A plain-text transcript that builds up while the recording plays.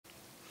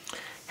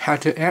how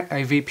to add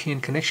a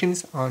VPN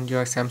connections on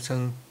your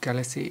Samsung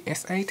Galaxy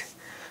S8.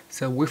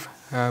 So with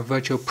a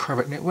virtual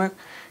private network,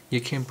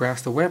 you can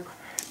browse the web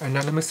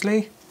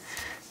anonymously,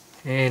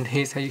 and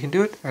here's how you can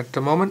do it. At the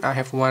moment I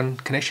have one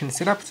connection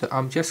set up, so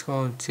I'm just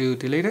going to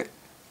delete it.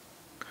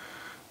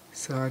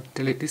 So I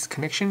delete these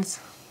connections,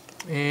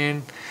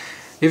 and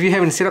if you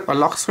haven't set up a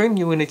lock screen,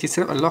 you will need to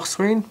set up a lock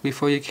screen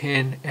before you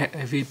can add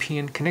a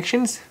VPN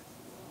connections.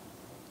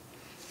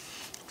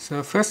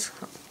 So first,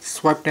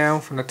 swipe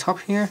down from the top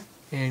here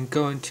and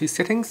go into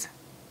settings.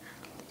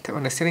 Tap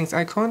on the settings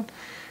icon,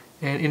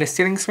 and in the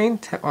settings screen,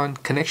 tap on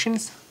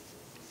connections.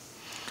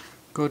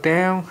 Go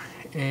down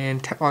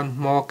and tap on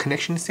more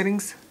connection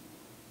settings,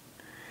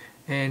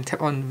 and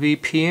tap on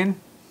VPN.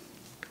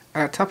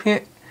 At the top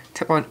here,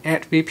 tap on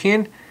add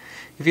VPN.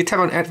 If you tap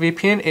on add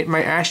VPN, it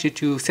might ask you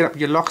to set up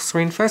your lock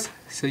screen first,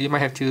 so you might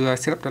have to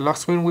set up the lock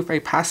screen with a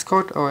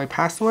passcode or a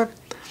password.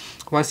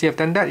 Once you have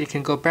done that, you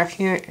can go back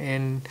here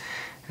and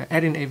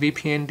add in a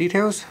VPN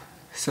details.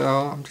 So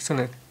I'm just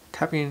going to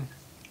tap in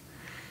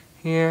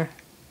here,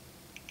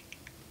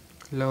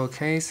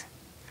 lowercase,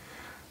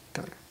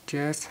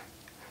 just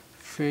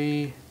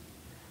free.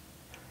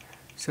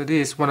 So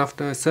this is one of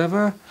the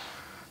server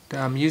that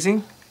I'm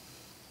using.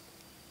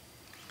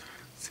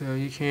 So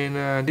you can,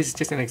 this is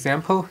just an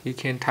example, you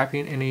can type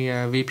in any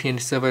VPN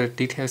server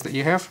details that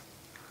you have.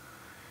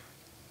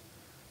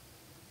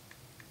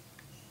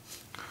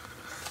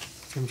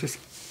 So I'm just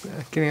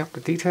getting up the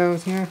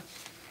details here.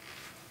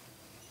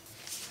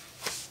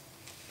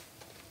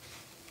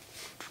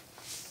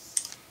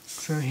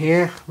 So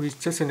here we're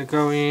just going to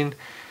go in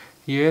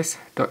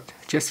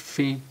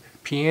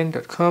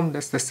us.justfreevpn.com,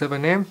 that's the server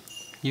name.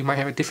 You might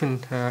have a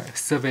different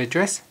server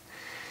address.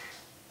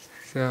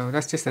 So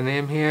that's just the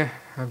name here.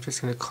 I'm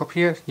just going to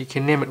copy it. You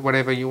can name it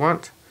whatever you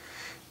want.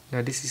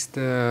 Now this is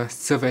the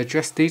server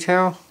address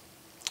detail,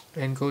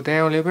 and go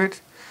down a little bit.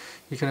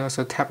 You can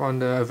also tap on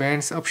the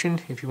advanced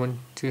option if you want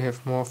to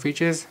have more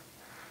features,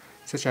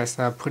 such as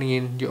putting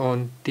in your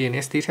own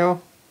DNS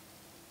detail.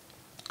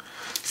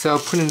 So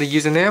putting the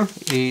username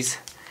is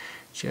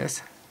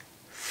just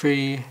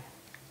free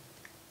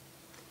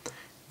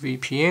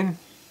VPN.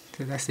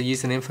 So that's the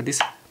username for this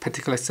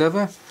particular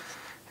server.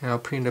 And I'll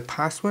put in the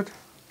password.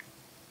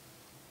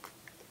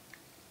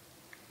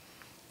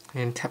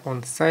 And tap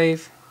on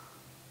save.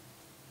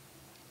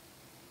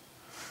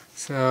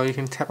 So you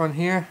can tap on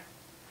here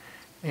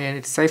and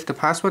it saved the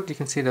password. You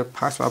can see the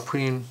password I put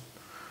in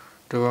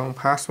the wrong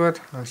password.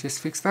 I'll just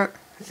fix that,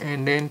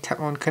 and then tap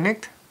on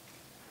connect.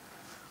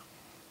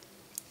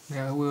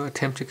 Now we'll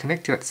attempt to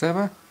connect to that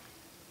server.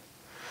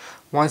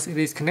 Once it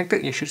is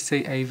connected, you should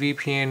see a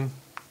VPN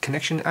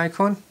connection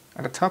icon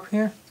at the top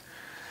here.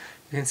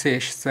 You can see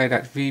it should say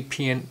that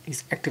VPN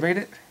is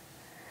activated,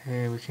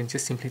 and we can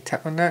just simply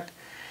tap on that.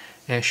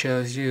 And it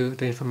shows you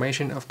the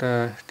information of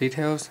the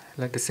details,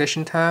 like the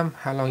session time,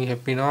 how long you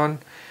have been on,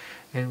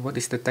 and what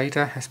is the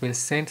data has been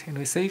sent and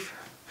received.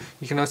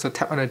 You can also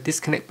tap on the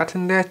disconnect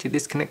button there to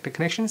disconnect the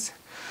connections.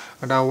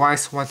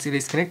 Otherwise, once it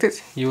is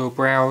connected, you will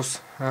browse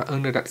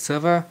under that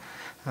server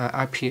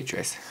IP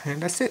address,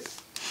 and that's it.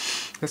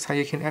 That's how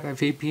you can add a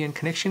VPN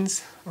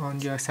connections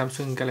on your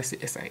Samsung Galaxy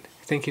S8.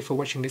 Thank you for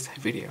watching this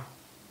video.